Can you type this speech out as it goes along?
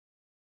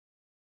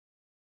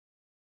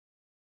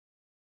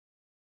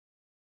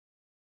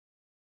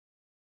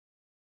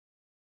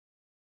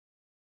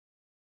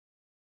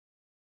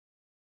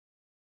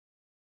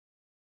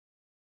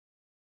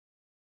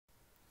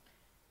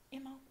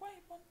In Akwa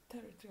Ibom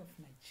territory of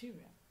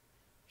Nigeria,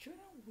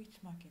 children witch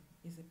marking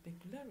is a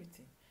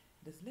peculiarity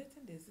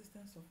desolating the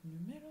existence of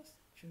numerous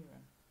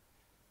children.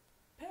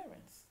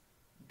 Parents,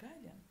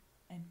 guardians,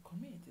 and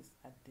communities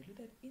are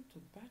deluded into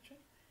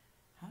battering,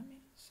 harming,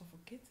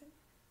 suffocating,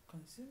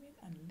 consuming,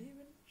 and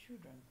leaving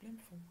children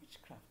blamed for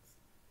witchcraft.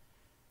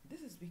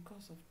 This is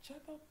because of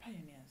tribal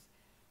pioneers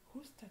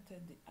who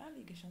started the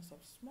allegations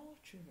of small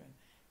children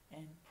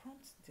and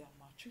prompt their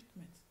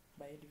maltreatment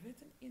by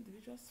elevating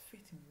individuals'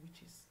 faith in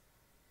witches.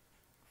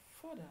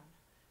 Further,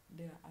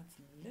 they are at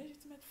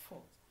legitimate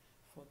fault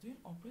for doing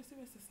oppressive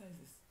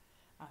exercises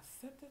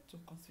accepted to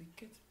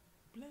confiscate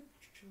blamed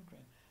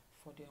children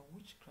for their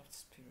witchcraft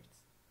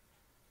spirits.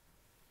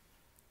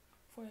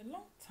 For a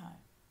long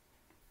time,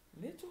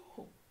 little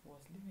hope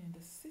was living in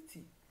the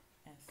city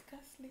and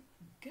scarcely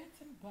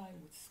getting by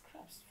with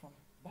scraps from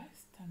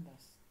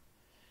bystanders.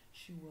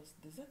 She was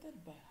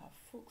deserted by her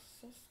folks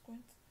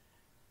subsequent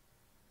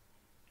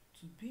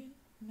to being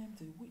named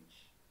a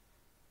witch.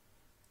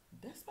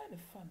 Despite the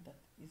fact that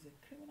it is a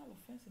criminal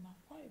offense in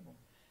Akwa Ibom,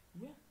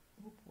 where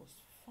hope was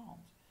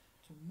found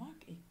to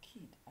mark a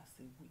kid as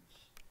a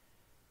witch,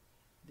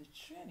 the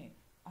training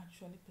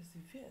actually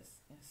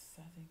perseveres in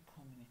certain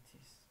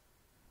communities.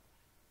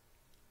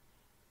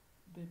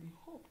 Baby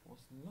Hope was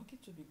lucky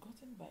to be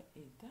gotten by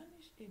a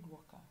Danish aid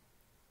worker,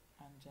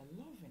 Anja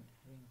Lovin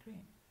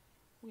Ringgren,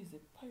 who is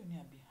a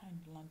pioneer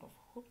behind Land of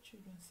Hope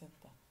Children's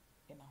Center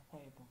in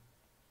Akwa Ibom,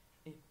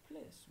 a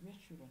place where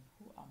children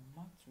who are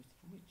marked with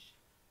witch